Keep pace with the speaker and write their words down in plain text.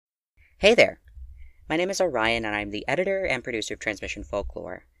Hey there! My name is Orion, and I'm the editor and producer of Transmission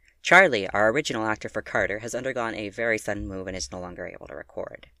Folklore. Charlie, our original actor for Carter, has undergone a very sudden move and is no longer able to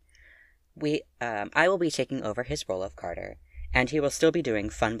record. I will be taking over his role of Carter, and he will still be doing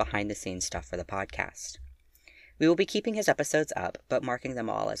fun behind-the-scenes stuff for the podcast. We will be keeping his episodes up, but marking them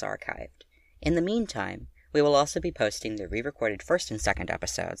all as archived. In the meantime, we will also be posting the re-recorded first and second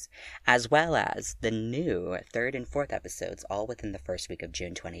episodes, as well as the new third and fourth episodes, all within the first week of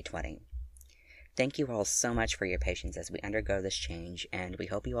June 2020. Thank you all so much for your patience as we undergo this change, and we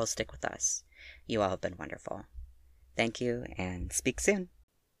hope you all stick with us. You all have been wonderful. Thank you, and speak soon.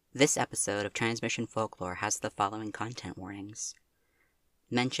 This episode of Transmission Folklore has the following content warnings: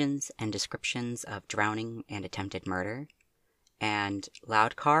 mentions and descriptions of drowning and attempted murder, and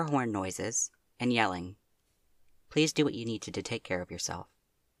loud car horn noises and yelling. Please do what you need to take care of yourself.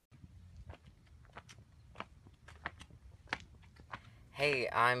 Hey,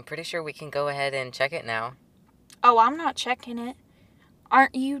 I'm pretty sure we can go ahead and check it now. Oh, I'm not checking it.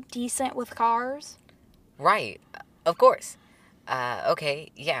 Aren't you decent with cars? Right, of course.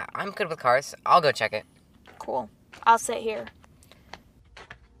 Okay, yeah, I'm good with cars. I'll go check it. Cool. I'll sit here.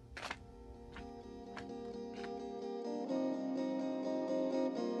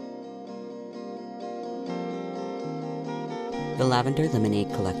 The Lavender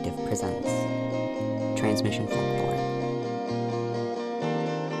Lemonade Collective presents Transmission Folklore.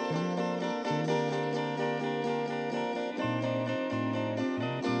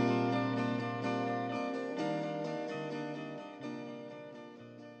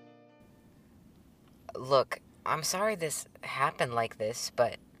 Look, I'm sorry this happened like this,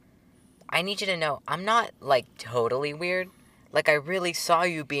 but I need you to know I'm not, totally weird. I really saw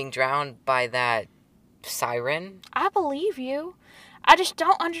you being drowned by that siren. I believe you. I just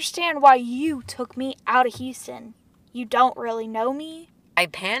don't understand why you took me out of Houston. You don't really know me. I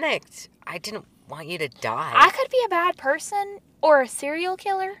panicked. I didn't want you to die. I could be a bad person or a serial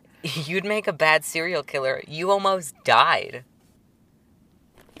killer. You'd make a bad serial killer. You almost died.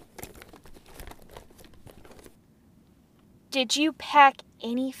 Did you pack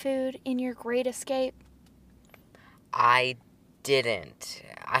any food in your great escape? I didn't.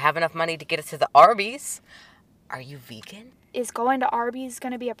 I have enough money to get us to the Arby's. Are you vegan? Is going to Arby's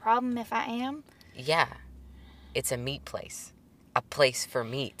going to be a problem if I am? Yeah. It's a meat place. A place for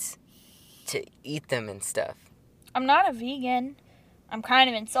meats. To eat them and stuff. I'm not a vegan. I'm kind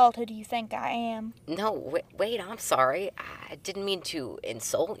of insulted you think I am. No, wait, I'm sorry. I didn't mean to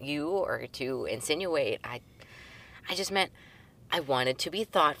insult you or to insinuate. I just meant I wanted to be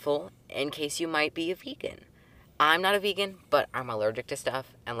thoughtful in case you might be a vegan. I'm not a vegan, but I'm allergic to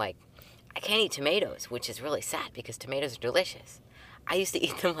stuff, and I can't eat tomatoes, which is really sad because tomatoes are delicious. I used to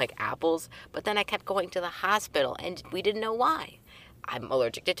eat them like apples, but then I kept going to the hospital, and we didn't know why. I'm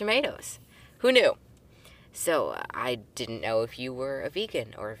allergic to tomatoes. Who knew? So I didn't know if you were a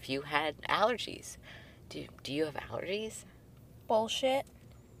vegan or if you had allergies. Do you have allergies? Bullshit.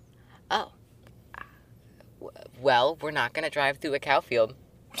 Oh. Well, we're not going to drive through a cow field.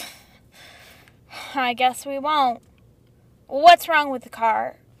 I guess we won't. What's wrong with the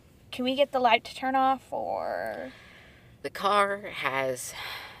car? Can we get the light to turn off, or...? The car has...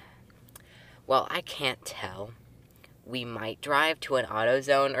 Well, I can't tell. We might drive to an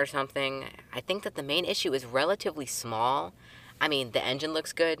AutoZone or something. I think that the main issue is relatively small. I mean, the engine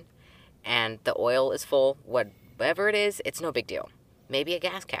looks good, and the oil is full. Whatever it is, it's no big deal. Maybe a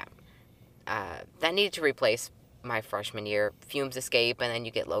gas cap. That needed to replace my freshman year. Fumes escape, and then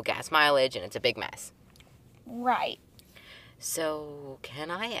you get low gas mileage, and it's a big mess. Right. So,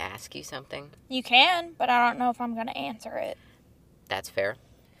 can I ask you something? You can, but I don't know if I'm going to answer it. That's fair.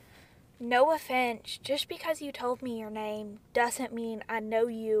 No offense, just because you told me your name doesn't mean I know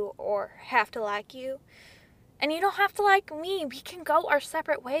you or have to like you. And you don't have to like me. We can go our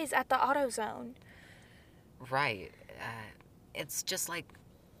separate ways at the AutoZone. Right. It's just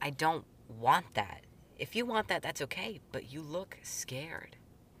I don't want that. If you want that, that's okay, but you look scared.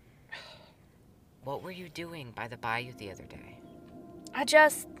 What were you doing by the bayou the other day? I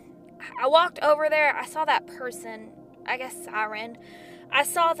walked over there, I saw that person, I guess siren. I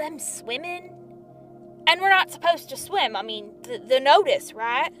saw them swimming. And we're not supposed to swim. I mean, the notice,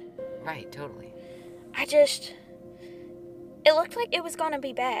 right? Right, totally. It looked like it was going to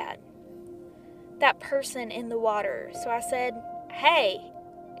be bad. That person in the water. So I said, hey,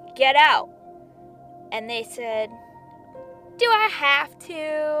 get out. And they said, do I have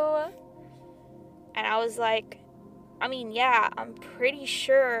to? And I was like, I mean, yeah, I'm pretty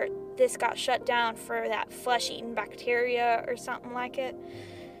sure this got shut down for that flesh-eating bacteria or something like it.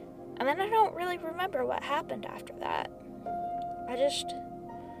 And then I don't really remember what happened after that.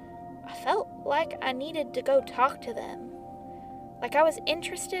 I felt like I needed to go talk to them. Like I was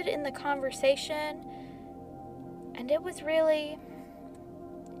interested in the conversation, and it was really...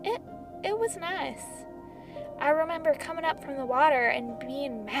 It was nice. I remember coming up from the water and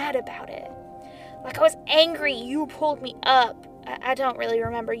being mad about it. Like I was angry you pulled me up. I don't really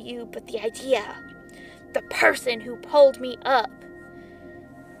remember you, but the idea. The person who pulled me up.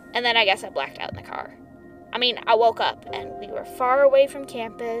 And then I guess I blacked out in the car. I mean, I woke up and we were far away from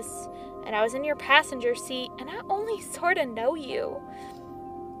campus, and I was in your passenger seat, and I only sort of know you.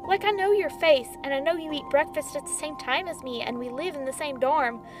 Like, I know your face, and I know you eat breakfast at the same time as me, and we live in the same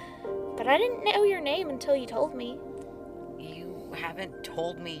dorm, but I didn't know your name until you told me. You haven't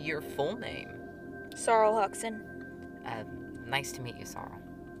told me your full name. Sorrel Huxon. Nice to meet you, Sorrel.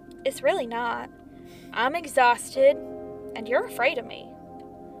 It's really not. I'm exhausted, and you're afraid of me.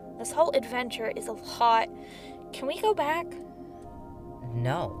 This whole adventure is a lot. Can we go back?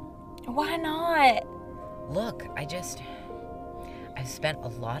 No. Why not? Look, I've spent a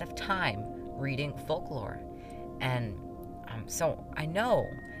lot of time reading folklore, and so I know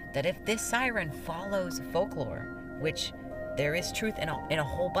that if this siren follows folklore, which there is truth in a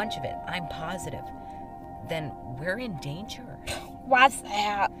whole bunch of it, I'm positive, then we're in danger. Why's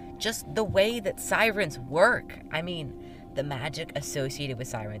that? Just the way that sirens work. I mean, the magic associated with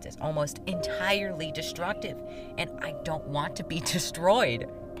sirens is almost entirely destructive, and I don't want to be destroyed.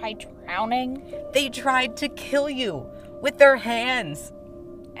 By drowning? They tried to kill you with their hands.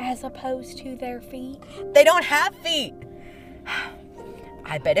 As opposed to their feet? They don't have feet.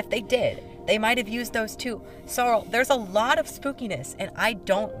 I bet if they did, they might have used those too. Sorrel, there's a lot of spookiness, and I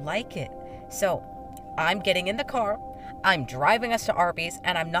don't like it. So, I'm getting in the car, I'm driving us to Arby's,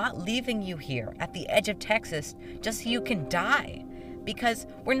 and I'm not leaving you here at the edge of Texas just so you can die. Because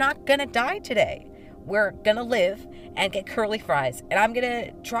we're not gonna die today. We're gonna live and get curly fries, and I'm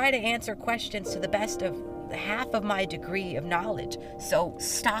gonna try to answer questions to the best of half of my degree of knowledge. So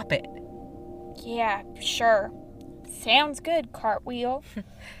stop it. Yeah, sure. Sounds good, Cartwheel.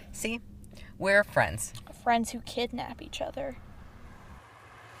 See? We're friends. Friends who kidnap each other.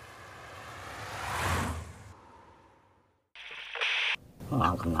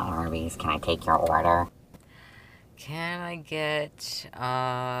 Welcome to Arby's. Can I take your order? Can I get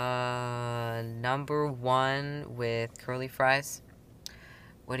number 1 with curly fries?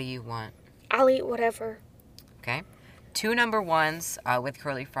 What do you want? I'll eat whatever. Okay. 2 number 1s with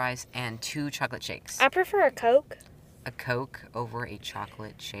curly fries and 2 chocolate shakes. I prefer a Coke. A Coke over a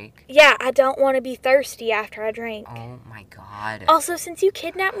chocolate shake? Yeah, I don't want to be thirsty after I drink. Oh my god. Also, since you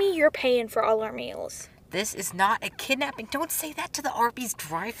kidnapped me, you're paying for all our meals. This is not a kidnapping. Don't say that to the Arby's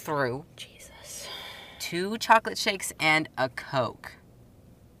drive-thru. Jesus. 2 chocolate shakes and a Coke.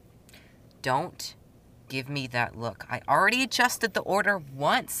 Don't give me that look. I already adjusted the order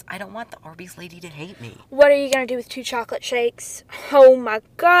once. I don't want the Arby's lady to hate me. What are you going to do with 2 chocolate shakes? Oh my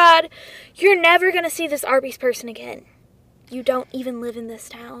god. You're never going to see this Arby's person again. You don't even live in this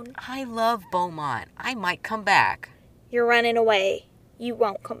town. I love Beaumont. I might come back. You're running away. You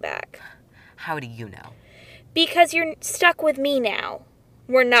won't come back. How do you know? Because you're stuck with me now.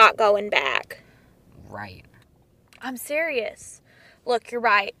 We're not going back. Right. I'm serious. Look, you're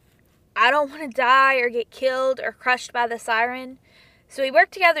right. I don't want to die or get killed or crushed by the siren. So we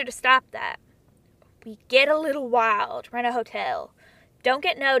work together to stop that. We get a little wild, rent a hotel, don't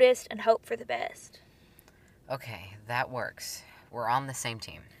get noticed, and hope for the best. Okay, that works. We're on the same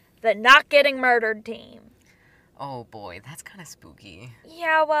team. The not getting murdered team. Oh boy, that's kind of spooky.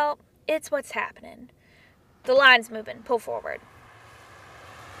 Yeah, well, it's what's happening. The line's moving. Pull forward.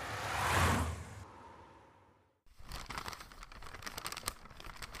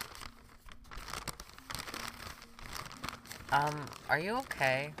 Are you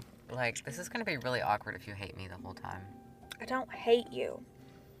okay? Like, this is gonna be really awkward if you hate me the whole time. I don't hate you.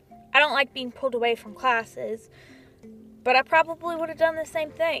 I don't like being pulled away from classes, but I probably would have done the same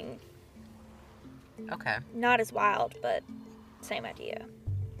thing. Okay. Not as wild, but same idea.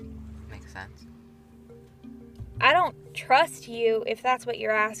 Makes sense. I don't trust you if that's what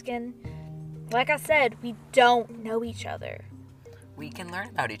you're asking. Like I said, we don't know each other. We can learn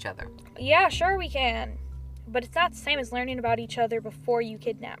about each other. Yeah, sure we can. But it's not the same as learning about each other before you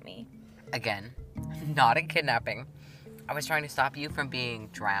kidnap me. Again, not a kidnapping. I was trying to stop you from being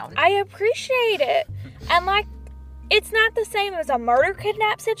drowned. I appreciate it. And like, it's not the same as a murder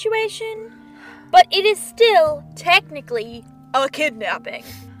kidnap situation, but it is still technically a kidnapping.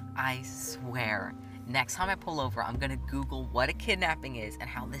 I swear, next time I pull over, I'm gonna Google what a kidnapping is and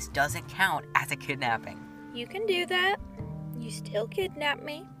how this doesn't count as a kidnapping. You can do that. You still kidnap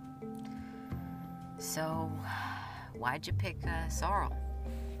me. So, why'd you pick Sorrel?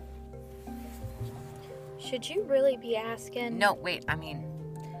 Should you really be asking? No, wait, I mean,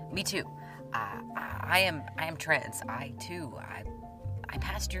 me too. I am trans. I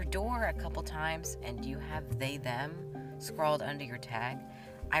passed your door a couple times, and you have they, them scrawled under your tag.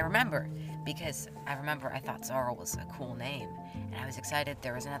 I remember, because I thought Zara was a cool name, and I was excited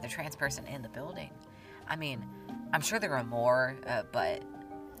there was another trans person in the building. I mean, I'm sure there are more, but...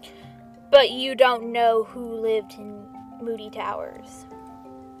 But you don't know who lived in Moody Towers.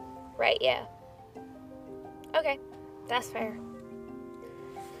 Right, yeah. Okay, that's fair.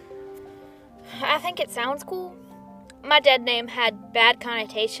 I think it sounds cool. My dead name had bad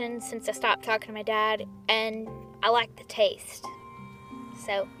connotations since I stopped talking to my dad, and I like the taste.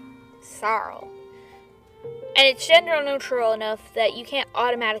 So, Sarl. And it's gender neutral enough that you can't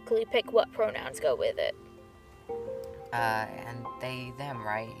automatically pick what pronouns go with it. And they, them,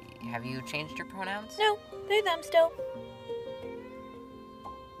 right? Have you changed your pronouns? No, they're them still.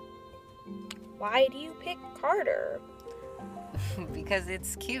 Why do you pick Carter? Because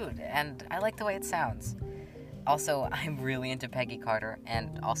it's cute, and I like the way it sounds. Also, I'm really into Peggy Carter,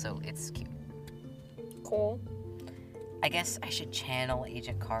 and also, it's cute. Cool. I guess I should channel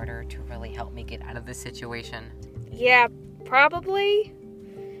Agent Carter to really help me get out of this situation. Yeah, probably.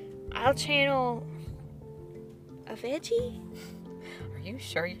 I'll channel a veggie? Are you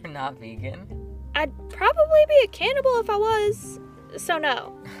sure you're not vegan? I'd probably be a cannibal if I was, so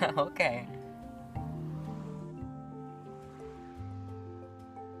no. Okay.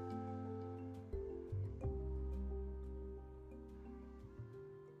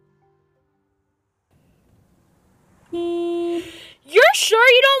 You're sure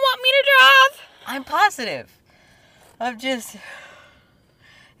you don't want me to drive? I'm positive. It's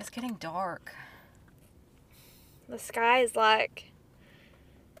getting dark. The sky is like...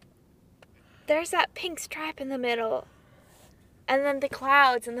 There's that pink stripe in the middle. And then the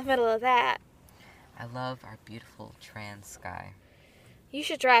clouds in the middle of that. I love our beautiful trans sky. You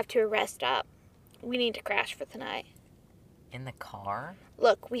should drive to a rest stop. We need to crash for the night. In the car?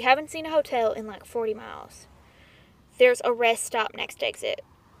 Look, we haven't seen a hotel in like 40 miles. There's a rest stop next exit.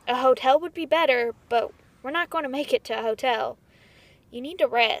 A hotel would be better, but we're not going to make it to a hotel. You need to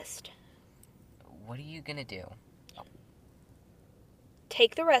rest. What are you gonna do?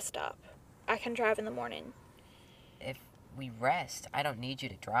 Take the rest stop. I can drive in the morning. If we rest, I don't need you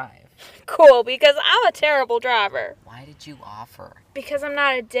to drive. Cool, because I'm a terrible driver. Why did you offer? Because I'm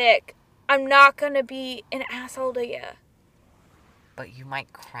not a dick. I'm not going to be an asshole to you. But you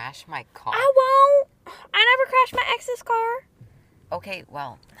might crash my car. I won't. I never crashed my ex's car. Okay,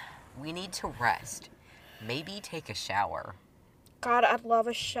 well, we need to rest. Maybe take a shower. God, I'd love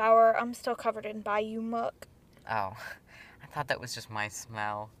a shower. I'm still covered in bayou muck. Oh, I thought that was just my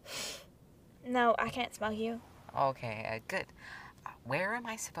smell. No, I can't smell you. Okay, good. Where am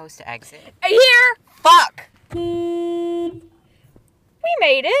I supposed to exit? Here! Fuck! We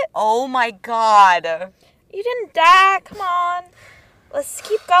made it. Oh my god! You didn't die. Come on. Let's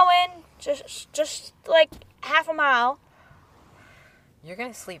keep going. Just like half a mile. You're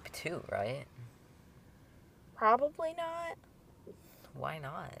gonna sleep too, right? Probably not. Why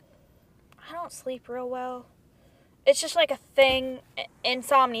not? I don't sleep real well. It's just like a thing.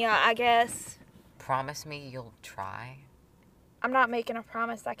 Insomnia, I guess. Promise me you'll try? I'm not making a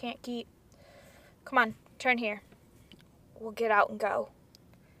promise I can't keep. Come on, turn here. We'll get out and go.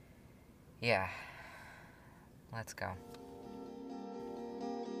 Yeah. Let's go.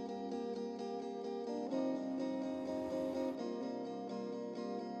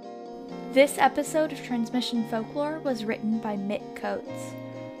 This episode of Transmission Folklore was written by Mick Coates.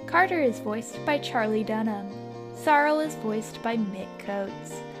 Carter is voiced by Charlie Dunham. Sarl is voiced by Mick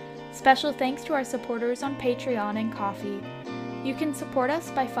Coates. Special thanks to our supporters on Patreon and Ko-fi. You can support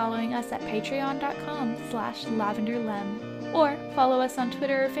us by following us at patreon.com/lavenderlem or follow us on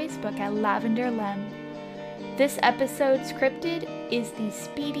Twitter or Facebook at lavenderlem. This episode scripted is the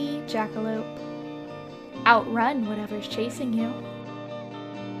Speedy Jackalope. Outrun whatever's chasing you.